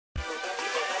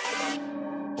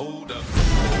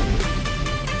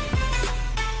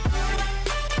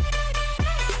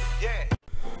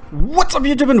What's up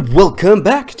YouTube and welcome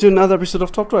back to another episode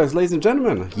of Top Tries, ladies and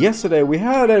gentlemen. Yesterday we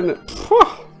had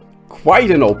quite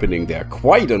an opening there,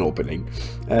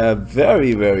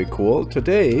 very cool.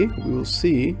 Today we will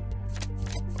see,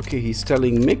 okay, he's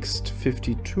telling mixed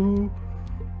 52.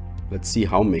 Let's see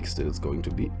how mixed it is going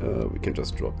to be. We can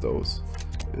just drop those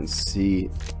and see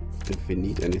if we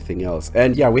need anything else.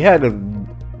 And yeah, we had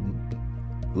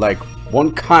like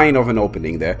one kind of an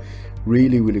opening there.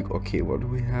 Really, okay, what do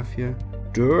we have here?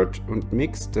 Dirt and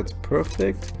mixed, that's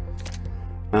perfect.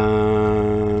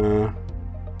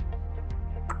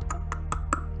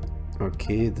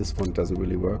 Okay, this one doesn't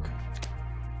really work.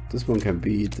 This one can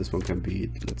beat, this one can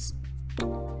beat. Let's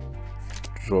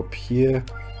drop here.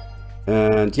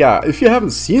 And yeah, if you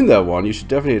haven't seen that one, you should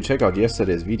definitely check out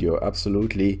yesterday's video.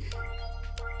 Absolutely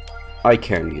eye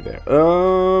candy there.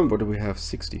 What do we have?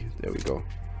 60. There we go.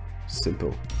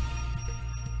 Simple.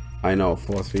 I know,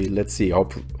 4-3. Let's see.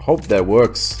 Hope that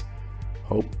works.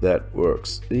 Hope that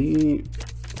works. And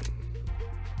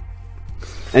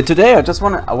today I just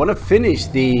wanna finish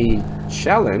the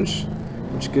challenge,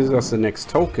 which gives us the next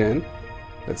token.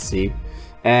 Let's see.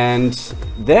 And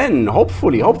then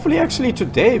hopefully actually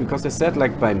today, because they said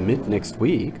like by mid next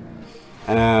week,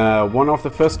 one of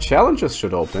the first challenges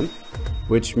should open,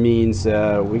 which means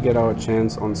we get our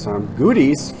chance on some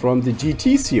goodies from the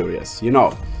GT series, you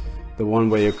know. The one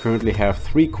where you currently have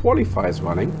 3 qualifiers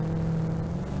running.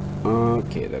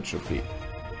 Okay, that should be.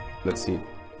 Let's see.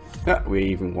 Yeah, we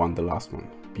even won the last one.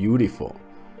 Beautiful.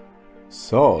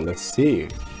 So let's see.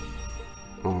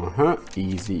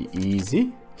 Easy.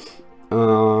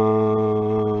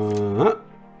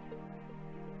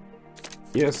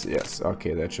 Yes.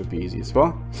 Okay, that should be easy as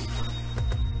well.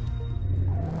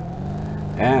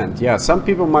 And yeah, some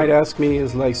people might ask me,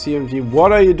 is like, CMG,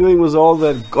 what are you doing with all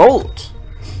that gold?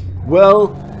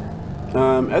 Well,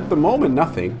 at the moment,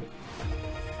 nothing.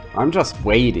 I'm just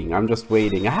waiting. I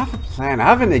have a plan. I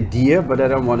have an idea, but I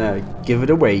don't want to give it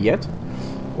away yet.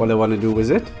 What I want to do with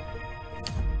it.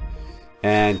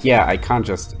 And yeah, I can't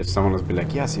just, if someone will be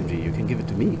like, yeah, CMG, you can give it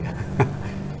to me.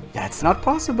 Yeah, it's not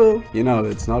possible. You know,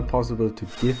 it's not possible to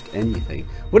gift anything.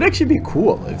 Would actually be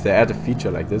cool if they add a feature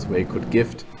like this where you could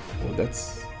gift.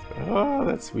 Oh,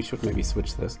 we should maybe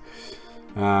switch this.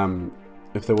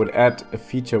 If they would add a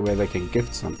feature where they can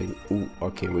gift something. Ooh,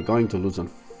 okay, we're going to lose on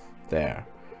there.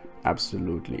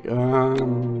 Absolutely.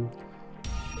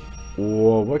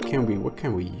 Or what can we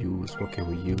use?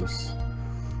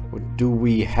 What do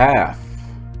we have?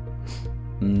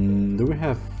 Do we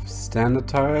have standard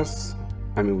tires?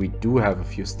 I mean, we do have a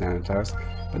few standard tires,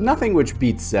 but nothing which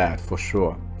beats that for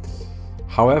sure.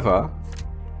 However,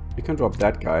 we can drop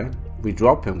that guy. We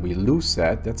drop him, we lose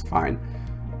that, that's fine.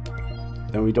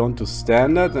 Then we don't do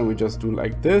standard, then we just do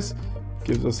like this.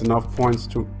 Gives us enough points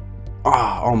to...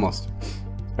 almost.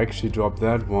 Actually drop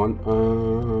that one.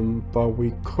 But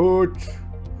we could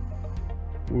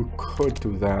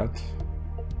do that.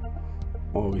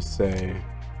 Or we say...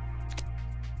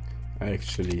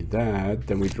 Actually that,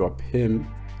 then we drop him.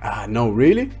 No,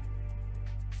 really?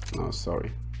 No,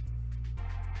 sorry.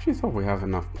 She thought we have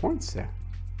enough points there.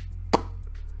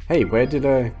 Hey, where did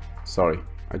I... Sorry.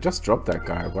 I just dropped that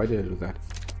guy. Why did I do that?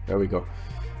 There we go.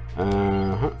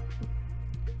 I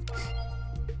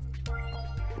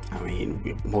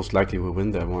mean, most likely we'll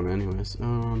win that one anyways.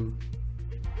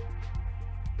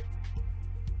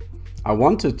 I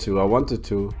wanted to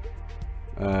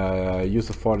use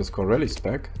the Fortis Corelli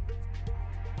spec,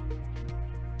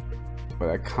 but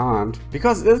I can't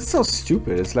because it's so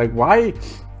stupid. It's like, why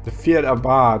the Fiat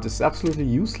Abarth is absolutely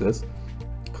useless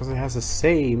because it has the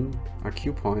same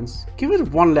IQ points. Give it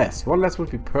one less. One less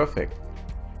would be perfect.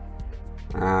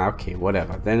 Okay,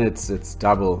 whatever. Then it's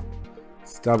double.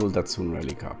 It's double Datsun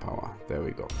Rally Car power. There we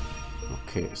go.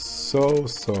 Okay, so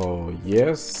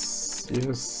yes.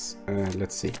 Let's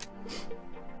see.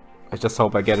 I just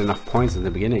hope I get enough points in the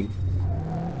beginning.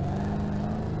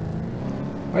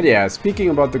 But yeah, speaking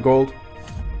about the gold,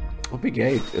 it would be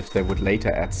great if they would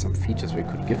later add some features where we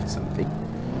could gift something.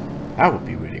 That would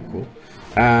be really cool.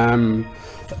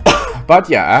 But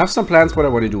yeah, I have some plans what I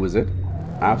want to do with it.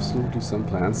 Absolutely some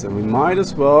plans. And we might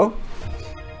as well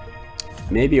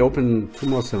maybe open 2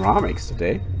 more ceramics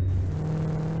today.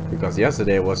 Because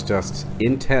yesterday was just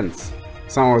intense.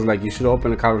 Someone was like, you should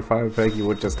open a carbon fiber pack, you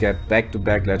would just get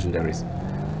back-to-back legendaries.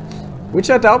 Which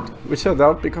I doubt,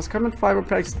 because carbon fiber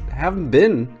packs haven't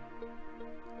been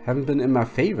in my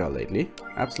favor lately.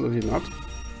 Absolutely not.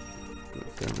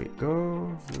 There we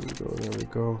go.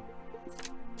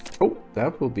 Oh,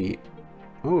 that will be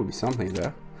something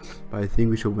there. But I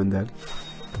think we should win that.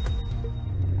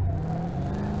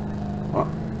 Oh,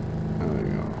 there we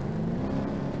go.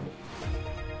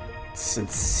 It's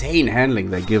insane handling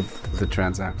they give the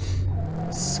Trans Am.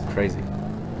 It's crazy.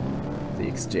 The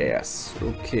XJS.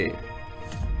 Okay.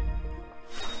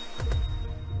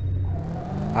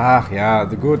 Ah, yeah,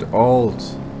 the good old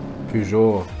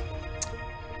Peugeot.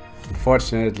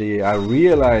 Unfortunately, I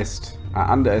realized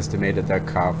I underestimated that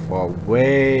car for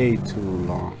way too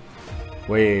long.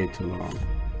 Way too long.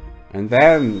 And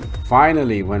then,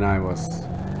 finally, when I was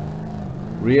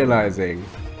realizing,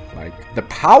 like, the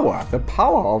power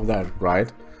of that,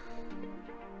 right?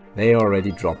 They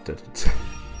already dropped it.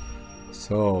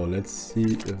 So, let's see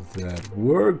if that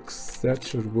works. That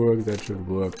should work, that should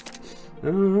work.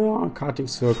 Karting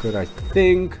circuit, I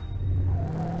think.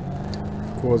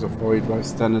 Of course, a 4-wheel drive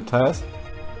standard tires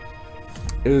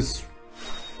is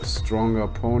a stronger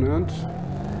opponent.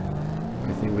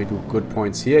 I think we do good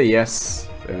points here. Yes,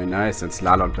 very nice. And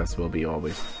slalom test will be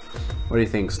always. What do you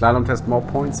think? Slalom test more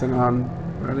points than on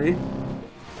rally?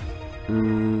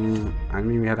 I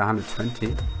mean, we had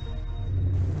 120.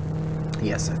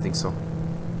 Yes, I think so.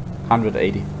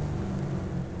 180.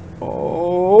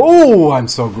 Oh, I'm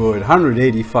so good.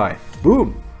 185.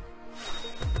 Boom.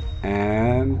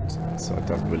 And so it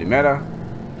doesn't really matter.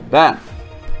 Bam.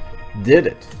 Did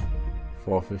it.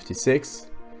 456.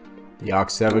 The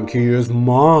Arc 7 key is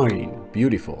mine.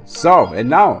 Beautiful. So, and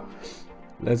now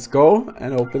let's go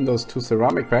and open those 2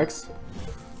 ceramic packs.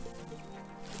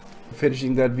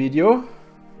 Finishing that video.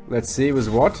 Let's see with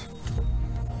what.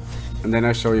 And then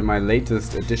I show you my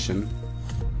latest addition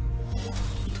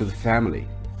to the family.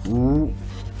 Ooh.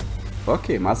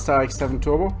 Okay, Mazda RX-7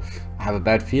 Turbo. I have a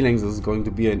bad feeling this is going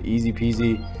to be an easy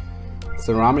peasy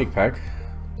ceramic pack.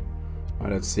 Well,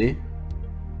 let's see.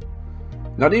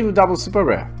 Not even double super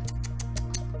rare.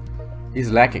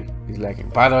 He's lacking. He's lacking.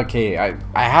 But okay,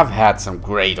 I have had some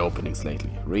great openings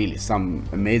lately. Really, some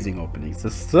amazing openings. The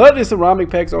 30 ceramic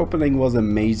packs opening was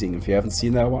amazing. If you haven't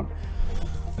seen that one,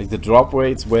 like the drop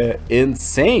rates were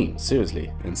insane.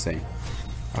 Seriously, insane.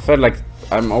 I felt like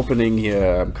I'm opening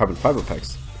here carbon fiber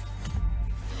packs.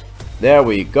 There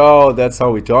we go. That's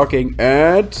how we're talking.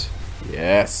 And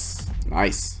yes,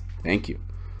 nice. Thank you.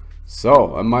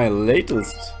 So, my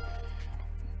latest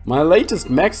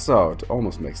maxed out,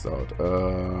 almost maxed out.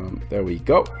 There we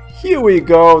go. Here we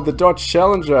go. The Dodge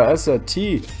Challenger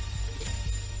SRT.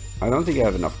 I don't think I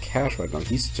have enough cash right now.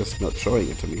 He's just not showing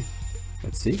it to me.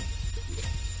 Let's see.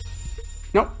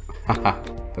 No. Haha.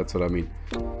 That's what I mean.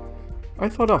 I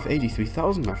thought of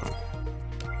 83,000, my friend.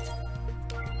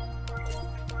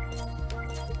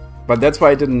 But that's why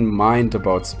I didn't mind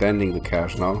about spending the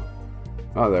cash now.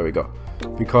 Oh, there we go.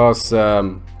 Because I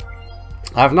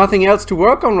have nothing else to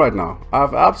work on right now. I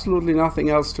have absolutely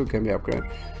nothing else to... Can we upgrade?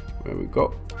 There we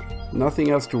go. Nothing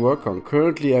else to work on.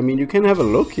 Currently, I mean, you can have a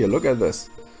look here. Look at this.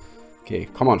 Okay,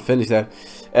 come on, finish that.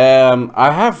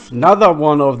 I have another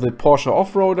one of the Porsche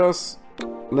off-roaders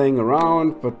laying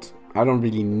around, but I don't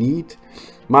really need.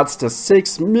 Mazda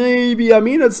 6, maybe. I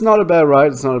mean, it's not a bad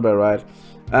ride. It's not a bad ride.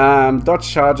 Dodge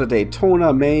Charger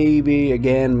Daytona, maybe.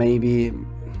 Again, maybe.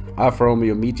 Alfa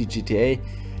Romeo Miti GTA.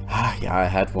 Yeah, I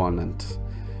had one, and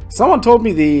someone told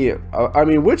me the... I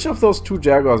mean, which of those 2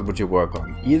 Jaguars would you work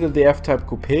on? Either the F-Type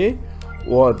Coupe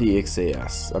or the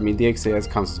XAS. I mean, the XAS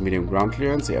comes with medium ground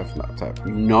clearance, the F-Type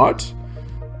not.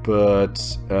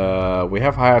 But we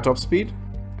have higher top speed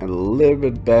and a little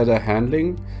bit better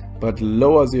handling, but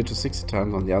lower 0 to 60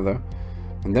 times on the other.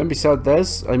 And then beside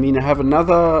this, I mean, I have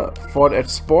another Ford Edge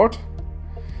Sport.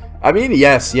 I mean,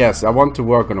 yes, I want to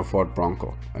work on a Ford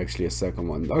Bronco. Actually, a second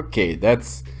one. Okay,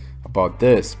 that's about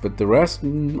this. But the rest,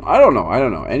 I don't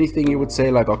know. Anything you would say,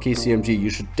 like, okay, CMG,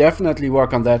 you should definitely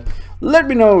work on that. Let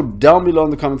me know down below in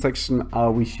the comment section. I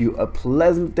wish you a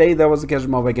pleasant day. That was the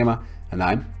Casual Mobile Gamer, and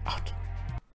I'm out.